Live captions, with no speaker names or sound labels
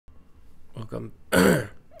Welcome.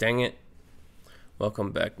 Dang it.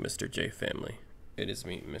 Welcome back, Mr. J family. It is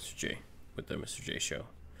me, Mr. J, with the Mr. J Show.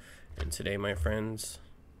 And today, my friends,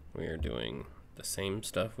 we are doing the same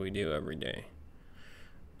stuff we do every day.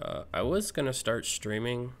 I was going to start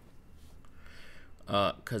streaming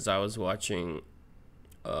because I was watching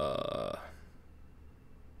the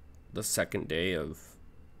second day of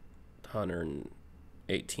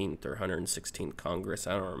 118th or 116th Congress.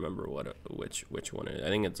 I don't remember which one it is. I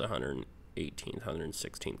think it's 118th,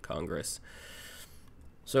 116th Congress.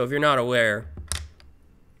 So if you're not aware,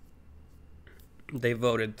 they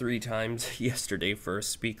voted 3 times yesterday for a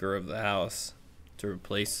Speaker of the House to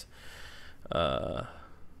replace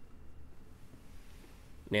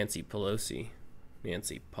Nancy Pelosi.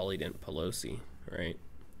 Nancy Polydent Pelosi, right?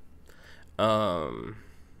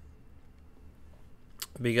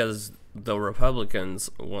 Because the Republicans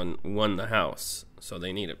won the House, so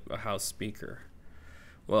they need a House Speaker.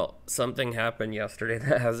 Well, something happened yesterday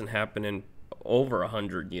that hasn't happened in over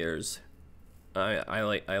 100 years. I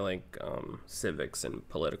like civics and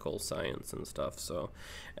political science and stuff, so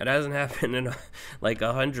it hasn't happened in like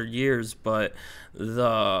 100 years. But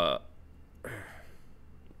they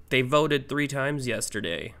voted 3 times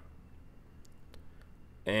yesterday,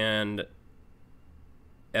 and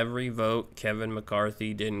every vote, Kevin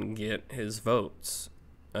McCarthy didn't get his votes,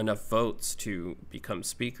 enough votes to become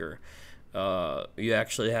Speaker. You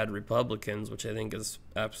actually had Republicans, which I think is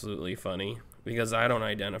absolutely funny, because I don't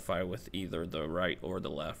identify with either the right or the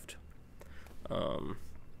left.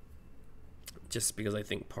 Just because I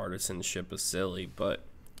think partisanship is silly, but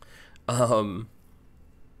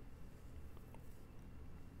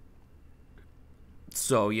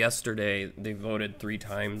so yesterday they voted 3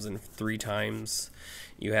 times, and 3 times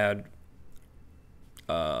you had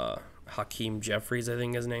Hakeem Jeffries, I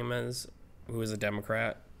think his name is, who is a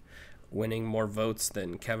Democrat, winning more votes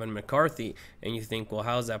than Kevin McCarthy. And you think, well,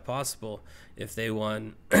 how is that possible if they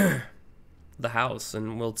won the House?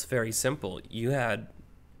 And well, it's very simple. You had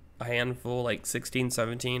a handful, like 16,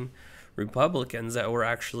 17 Republicans that were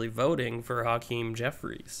actually voting for Hakeem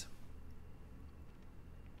Jeffries.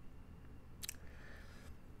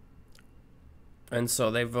 And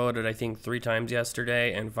so they voted, I think, 3 times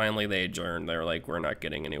yesterday, and finally they adjourned. They were like, we're not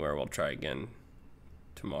getting anywhere. We'll try again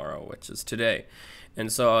tomorrow, which is today.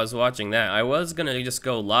 And so I was watching that. I was going to just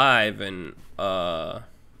go live and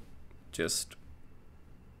just,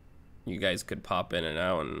 you guys could pop in and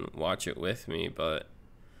out and watch it with me, but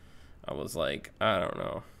I was like, I don't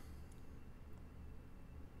know.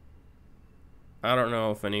 I don't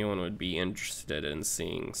know if anyone would be interested in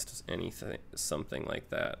seeing something like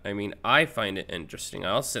that. I mean, I find it interesting.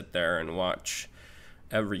 I'll sit there and watch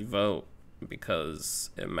every vote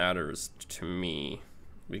because it matters to me.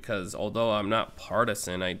 Because although I'm not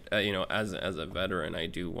partisan, I as a veteran, I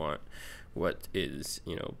do want what is,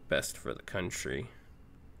 best for the country,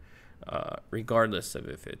 regardless of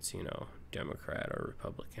if it's, Democrat or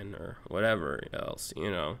Republican or whatever else,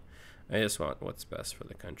 I just want what's best for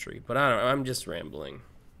the country. But I don't know, I'm just rambling.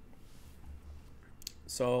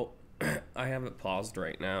 So I have it paused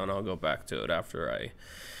right now, and I'll go back to it after I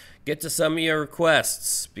get to some of your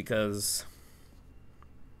requests, because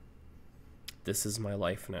this is my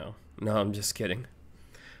life now. No, I'm just kidding.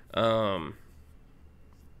 Like,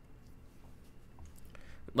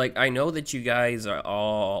 I know that you guys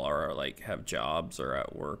are like have jobs or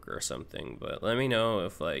at work or something, but let me know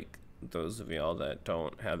if, like, those of y'all that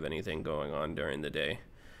don't have anything going on during the day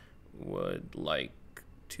would like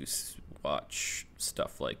to watch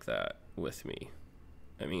stuff like that with me.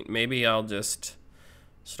 I mean, maybe I'll just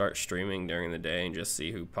start streaming during the day and just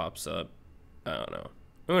see who pops up. I don't know.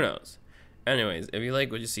 Who knows? Anyways, if you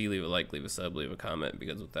like what you see, leave a like, leave a sub, leave a comment,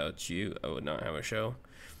 because without you, I would not have a show.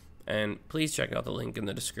 And please check out the link in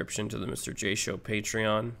the description to the Mr. J Show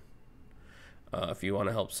Patreon if you want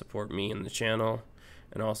to help support me and the channel.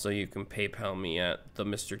 And also, you can PayPal me at the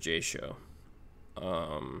Mr. J Show.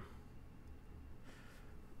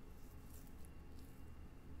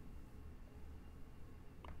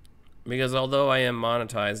 Because although I am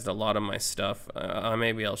monetized, a lot of my stuff,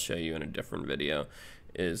 maybe I'll show you in a different video,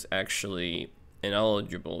 is actually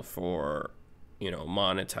ineligible for,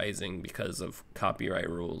 monetizing because of copyright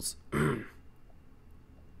rules.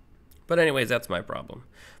 But anyways, that's my problem.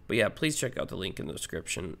 But yeah, please check out the link in the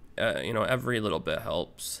description. Every little bit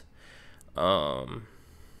helps. But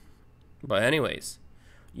anyways,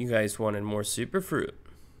 you guys wanted more Superfruit,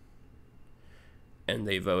 and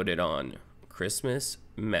they voted on Christmas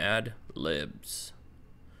Mad-Libs.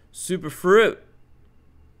 Superfruit.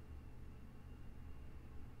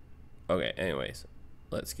 Okay, anyways,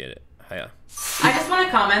 let's get it. Hiya. I just want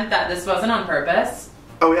to comment that this wasn't on purpose.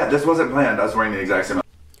 Oh yeah, this wasn't planned. I was wearing the exact same.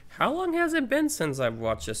 How long has it been since I've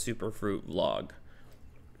watched a Superfruit vlog?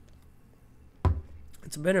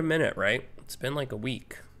 It's been a minute, right? It's been like a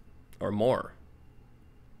week or more.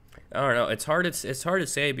 I don't know. It's hard to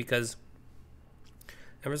say because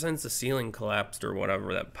ever since the ceiling collapsed or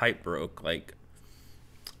whatever, that pipe broke, like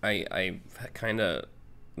I kind of,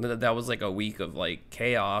 that was like a week of like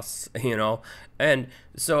chaos, you know? And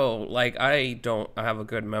so like I have a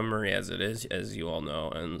good memory as it is, as you all know.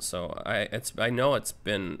 And so I know it's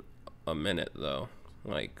been a minute though,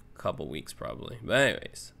 like a couple weeks probably. But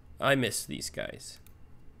anyways, I miss these guys.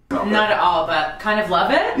 Not at all, but kind of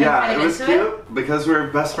love it. Yeah, it was cute because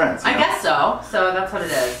we're best friends. I guess so. So that's what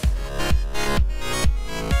it is.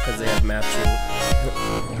 Because they have matching.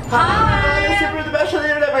 Hi! Super the best show on the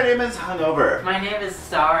internet. My name is Hungover. My name is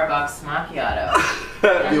Starbucks Macchiato.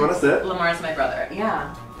 Do you want to sit? Lamar's my brother.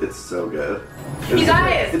 Yeah. It's so good. You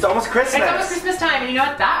guys! It's almost Christmas. It's almost Christmas time, and you know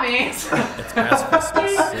what that means? It's past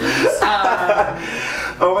Christmas.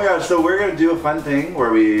 Oh my gosh, so we're going to do a fun thing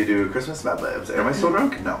where we do Christmas Mad-Libs. Am I still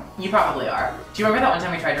drunk? No. You probably are. Do you remember that one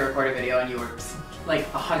time we tried to record a video and you were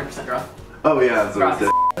like 100% drunk? Oh yeah, so it's It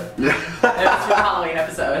was for the Halloween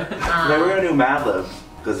episode. Today we're going to do Mad-Libs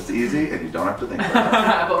because it's easy and you don't have to think about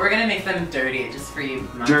it. But we're going to make them dirty just for you.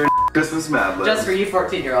 Dirty Christmas Mad-Libs. Just for you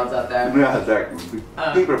 14-year-olds out there. Yeah, exactly.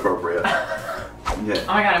 Keep it appropriate. Oh Yeah.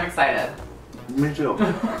 my god, I'm excited. Me too.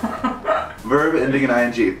 Verb ending in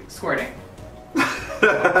ing. Squirting.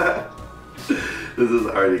 This is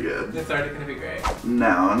already good. It's already gonna be great.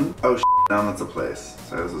 Noun. Oh noun, that's a place.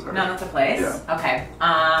 Sorry, this is hard. No, that's a place? Yeah. Okay.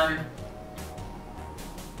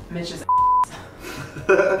 Mitch's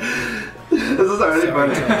This is already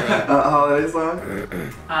funny. Holiday song?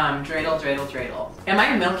 dreidel, dreidel, dreidel. Am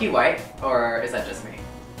I Milky White, or is that just me?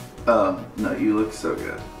 No, you look so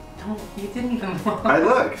good. Don't, you didn't even look. I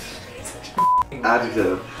looked.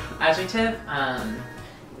 Adjective. Adjective,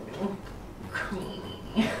 creamy.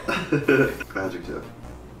 Adjective.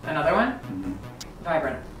 Another one? Mm-hmm.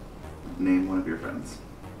 Vibrant. Name one of your friends.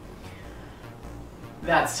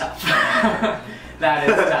 That's tough. That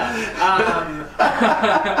is tough.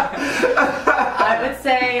 I would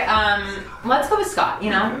say, let's go with Scott,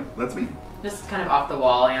 you know? Okay, that's me. Just kind of off the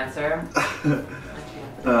wall answer.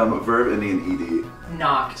 Verb ending in ed.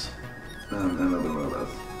 Knocked. Another one of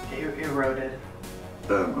those. Eroded.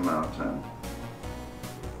 Amount of time.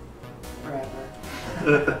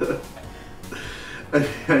 Forever. I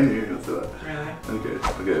knew you were gonna say that. Really?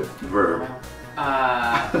 Okay. Verb.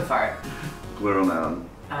 Fart. Plural noun.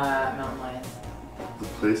 Mountain lions. The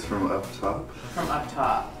place from up top. From up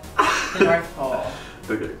top. The North Pole.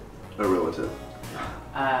 Okay. A relative.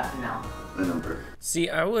 No. A number. See,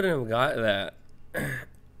 I wouldn't have got that.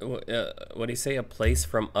 What do you say? A place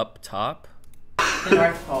from up top? The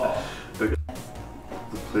North Pole. Okay.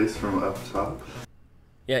 The place from up top.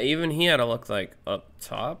 Yeah, even he had to look like up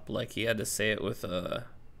top. Like he had to say it with a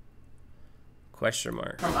question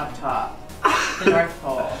mark. From up top. The North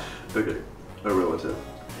Pole. Okay. A relative.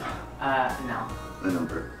 No. A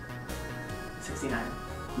number. 69.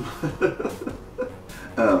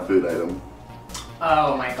 Food item.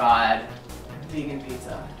 Oh my god. Vegan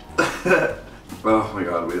pizza. Oh my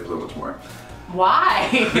god, we have so much more. Why?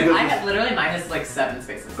 I had literally minus like 7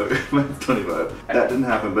 spaces. Okay, mine's 25. That didn't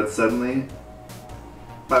happen, but suddenly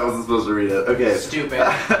I wasn't supposed to read it. Okay. Stupid.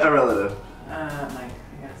 A relative. Mike, I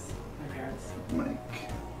guess. My parents. Mike.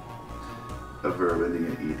 A verb ending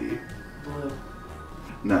in ed. Blue.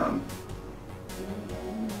 Noun.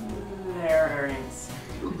 Larynx.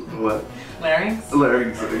 What? Larynx?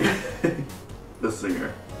 Larynx. The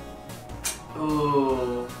singer.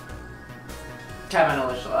 Ooh. Kevin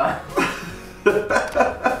Alishua.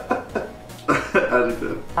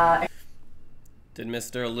 Adjective. Did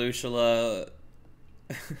Mr. Lushula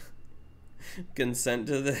consent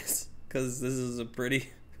to this? Because this is a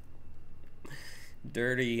pretty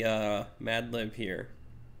dirty Mad Lib here.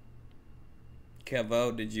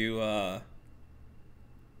 Kevo, did you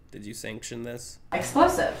sanction this?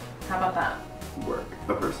 Explosive. How about that? Work.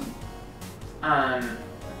 A person.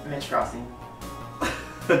 Mitch Crossing.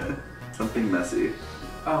 Something messy.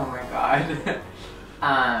 Oh my god.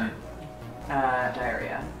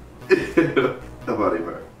 Diarrhea. A body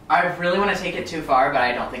part. I really want to take it too far, but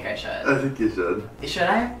I don't think I should. I think you should. Should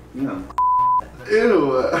I? Yeah.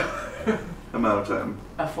 Ew. Amount of time.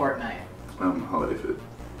 A fortnight. Holiday food.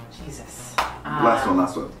 Jesus. Last one.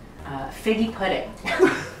 Figgy pudding.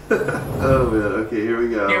 Oh man, okay, here we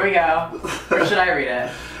go. Here we go. Or should I read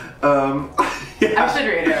it? Yeah. I should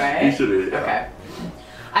read it, right? You should read it, yeah. Okay.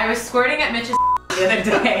 I was squirting at Mitch's the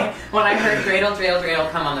other day when I heard Dreidel, Dreidel, Dreidel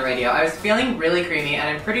come on the radio. I was feeling really creamy, and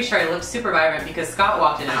I'm pretty sure I looked super vibrant because Scott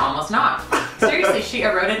walked in and almost knocked. Seriously, she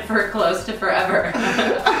eroded for close to forever.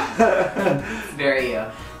 It's very you.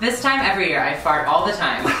 This time every year I fart all the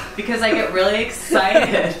time because I get really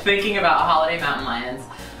excited thinking about holiday mountain lions.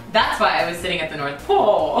 That's why I was sitting at the North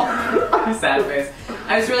Pole. Sad face.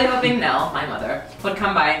 I was really hoping Nell, my mother, would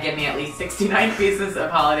come by and give me at least 69 pieces of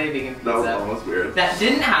holiday vegan pizza. That was almost weird. That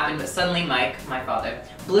didn't happen, but suddenly Mike, my father,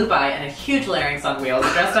 blew by in a huge larynx on wheels,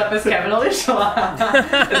 dressed up as Kevin Alushala.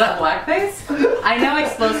 Is that blackface? I know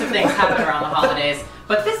explosive things happen around the holidays,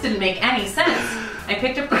 but this didn't make any sense. I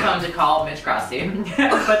picked up the phone to call Mitch Crossy,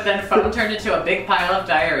 but then phone turned into a big pile of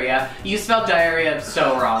diarrhea. You spelled diarrhea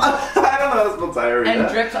so wrong. I don't know how to spell diarrhea. And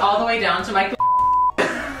dripped all the way down to my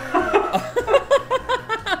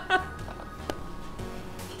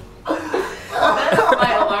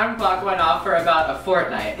My alarm clock went off for about a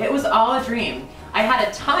fortnight. It was all a dream. I had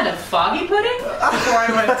a ton of foggy pudding before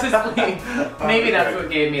I went to sleep. Maybe that's what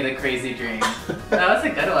gave me the crazy dream. That was a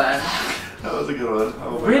good one. That was a good one.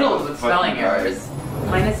 Oh my Riddled God, with spelling fucking errors.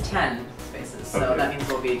 Minus 10 spaces, so Okay. that means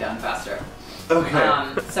we'll be done faster.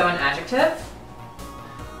 Okay. So an adjective,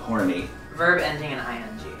 Horny. verb ending in ing.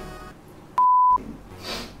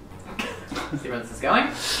 See where this is going?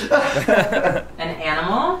 An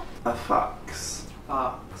animal, A fox.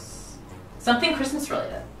 fox. Something Christmas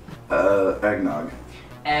related. Eggnog.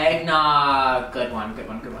 Eggnog. Good one, good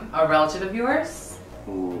one, good one. A relative of yours?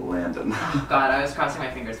 Landon. Oh God, I was crossing my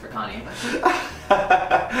fingers for Connie.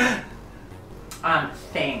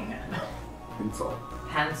 Thing. Insult.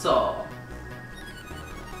 Pencil.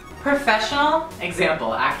 Professional.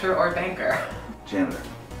 Example, actor or banker. Janitor.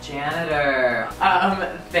 Janitor.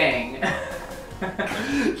 Thing.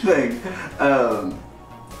 Thing.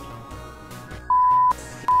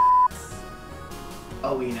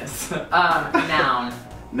 Owiness. Noun.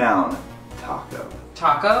 Noun. Taco.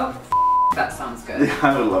 Taco. That sounds good. Yeah,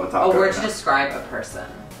 I would love a taco. A word right to now. describe a person.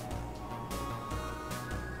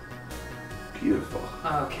 Beautiful.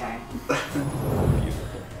 Okay.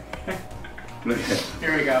 Okay.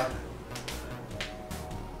 Here we go.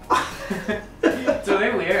 It's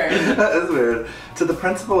really weird. That is weird. To the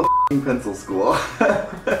principal of pencil school.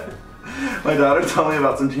 My daughter told me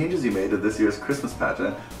about some changes you made to this year's Christmas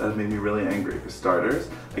pageant that have made me really angry. For starters,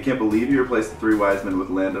 I can't believe you replaced the three wise men with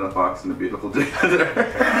Landon, a fox, and a beautiful janitor.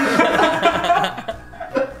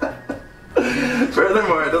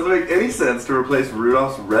 Furthermore, it doesn't make any sense to replace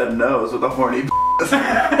Rudolph's red nose with a horny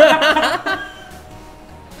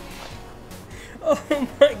Oh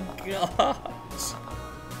my gosh.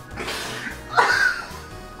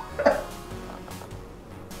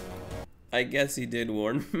 I guess he did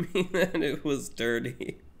warn me that it was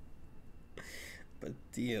dirty. But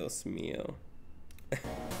Dios mío.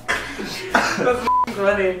 That's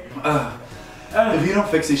funny. If you don't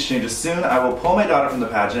fix these changes soon, I will pull my daughter from the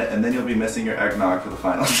pageant, and then you'll be missing your eggnog for the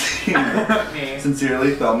final scene. Me.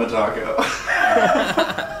 Sincerely, Thelma Taco.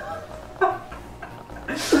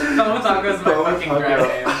 Thelma Taco is my Thelma fucking Taco. grab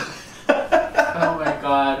name. Oh my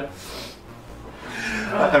god.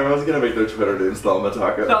 Everyone's gonna make their Twitter names Thelma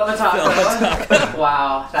Taco. Thelma Taco. Thelma Taco.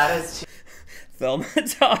 Wow, that is Thelma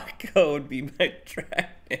Taco would be my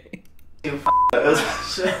track name. too That is-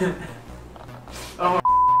 Oh my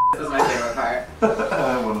this is my favorite part.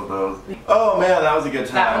 I have one of those. Oh man, that was a good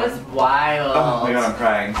time. That was wild. Oh my god, I'm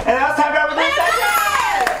crying. And now it's time for our weekly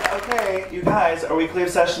session! Okay, you guys, our weekly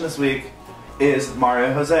obsession this week is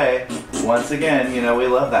Mario Jose. Once again, you know we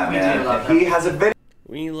love that We man. do love And he has a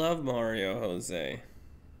We love Mario Jose.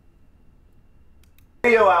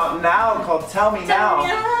 video out now called Tell Me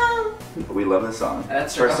Now. We love this song.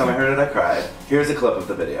 That's true. First time I heard it, I cried. Here's a clip of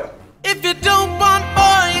the video. If you don't want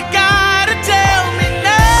more, you gotta tell me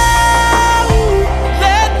now.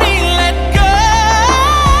 Let me let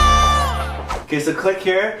go. Okay, so click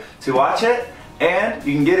here to watch it, and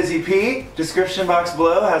you can get his EP. Description box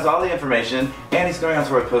below has all the information, and he's going on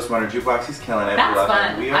tour with Postmodern Jukebox. He's killing it. That's we love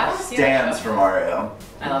fun. him. We I are wanna see that stands show. for Mario.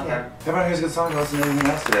 I love her. Everyone here's a good song. Listen to anything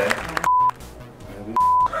else today.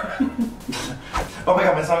 Oh my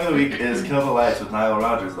god, my song of the week is Kill the Lights with Nile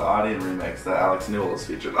Rodgers, the audio remix that Alex Newell is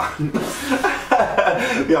featured on.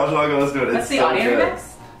 Y'all should all go listen to it. That's It's the so audio good.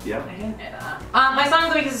 remix? Yep. I didn't know that. My song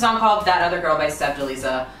of the week is a song called That Other Girl by Steph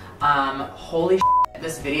Delisa. Holy shit,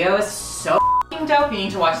 this video is so f***ing dope. You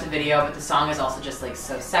need to watch the video, but the song is also just like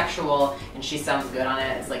so sexual, and she sounds good on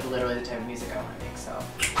it. It's like literally the type of music I want to make, so.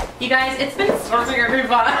 You guys, it's been so freaking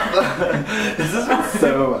fun. This has been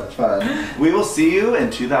so much fun. We will see you in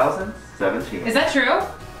 2017. Is that true?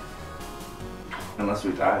 Unless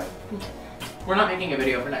we die. We're not making a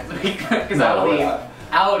video for next week, because No, I'll we're leave. not.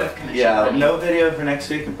 out of commission. Yeah, honey. no video for next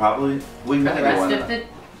week, and probably we For might the get rest one. of the.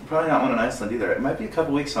 Probably not one in Iceland either. It might be a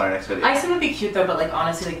couple weeks on our next video. Iceland would be cute though, but like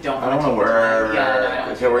honestly, like don't. I don't want to work. Yeah, no, I don't.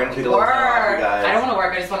 Okay, we're gonna take a little time off, you guys. I don't want to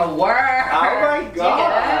work. I just want to work. Oh my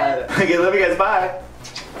god. Do you Okay, love you guys. Bye.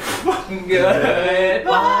 get it?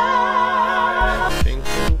 Goodbye. Bing,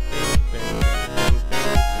 bing, bing, bing, bing,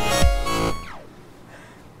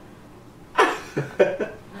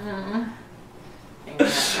 bing.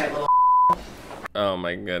 Right, little Oh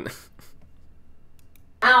my goodness.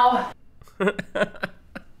 ow.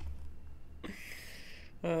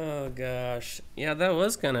 Oh gosh. Yeah, that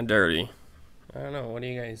was kind of dirty. I don't know. What do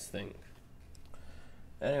you guys think?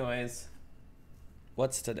 Anyways,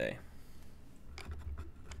 what's today?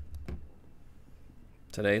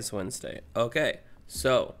 Today's Wednesday. Okay,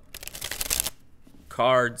 so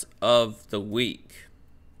cards of the week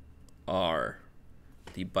are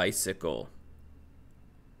the bicycle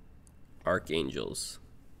archangels.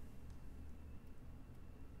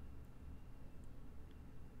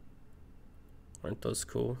 Aren't those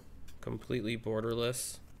cool? Completely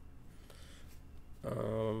borderless.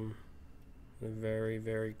 Very,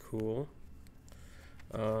 very cool.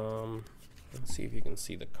 Let's see if you can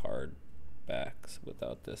see the card backs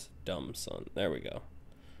without this dumb sun. There we go.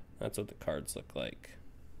 That's what the cards look like.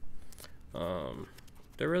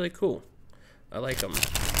 They're really cool. I like them.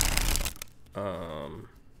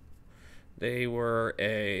 They were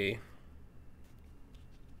a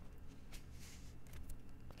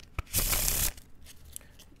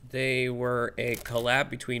collab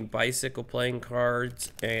between Bicycle Playing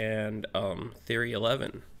Cards and Theory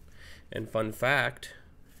 11. And fun fact,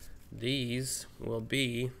 these will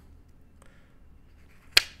be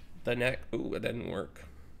the next. Ooh, it didn't work.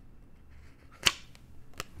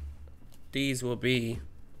 These will be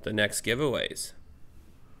the next giveaways.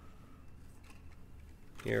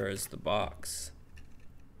 Here is the box.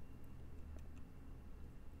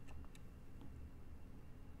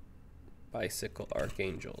 Bicycle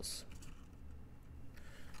Archangels.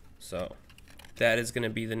 So that is going to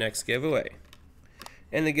be the next giveaway.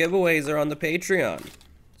 And the giveaways are on the Patreon.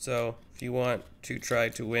 So if you want to try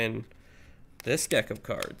to win this deck of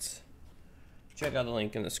cards, check out the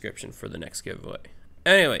link in the description for the next giveaway.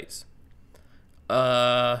 Anyways,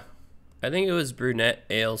 I think it was Brunette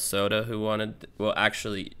Ale Soda who wanted, well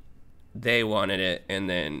actually they wanted it, and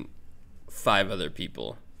then 5 other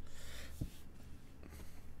people.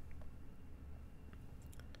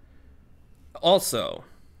 Also,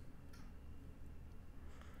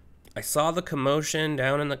 I saw the commotion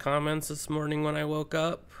down in the comments this morning when I woke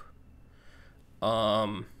up.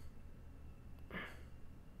 What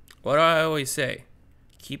do I always say?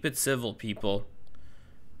 Keep it civil, people.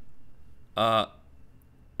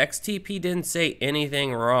 XTP didn't say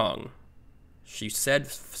anything wrong. She said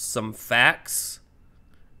some facts,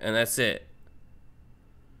 and that's it.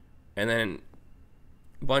 And then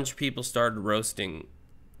a bunch of people started roasting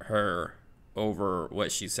her over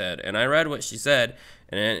what she said, and I read what she said,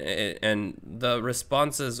 and the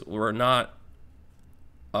responses were not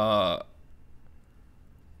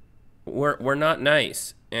were not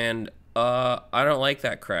nice, and I don't like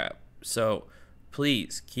that crap. So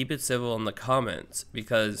please keep it civil in the comments,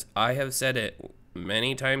 because I have said it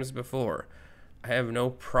many times before. I have no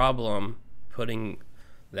problem putting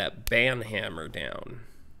that ban hammer down.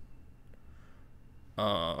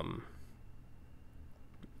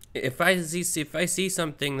 If I see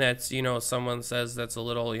something that's, you know, someone says that's a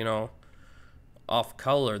little, you know, off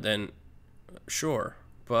color, then sure.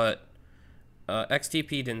 But XTP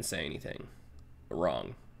didn't say anything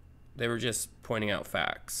wrong. They were just pointing out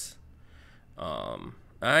facts.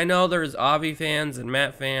 I know there's Avi fans and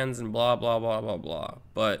Matt fans and blah, blah, blah, blah, blah.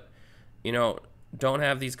 But, you know, don't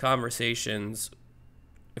have these conversations.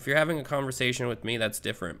 If you're having a conversation with me, that's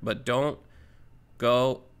different. But don't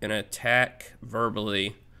go and attack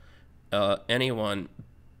verbally anyone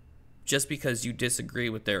just because you disagree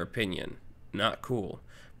with their opinion. Not cool.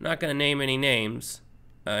 I'm not going to name any names.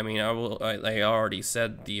 I mean, I already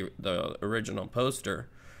said the original poster.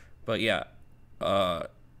 But yeah,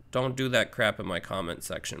 don't do that crap in my comment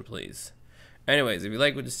section, please. Anyways, if you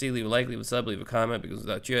like what you see, leave a like, leave a sub, leave a comment, because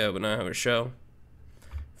without you, I would not have a show.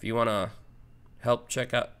 If you want to help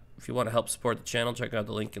support the channel, check out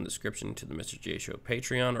the link in the description to the Mr. J Show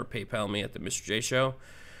Patreon, or PayPal me at the Mr. J Show.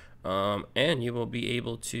 And you will be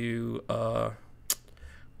able to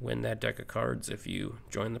win that deck of cards if you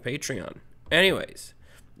join the Patreon. Anyways,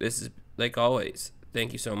 this is, like always,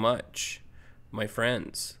 thank you so much, my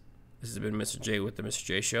friends. This has been Mr. J with the Mr.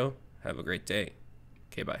 J Show. Have a great day.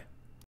 Okay, bye.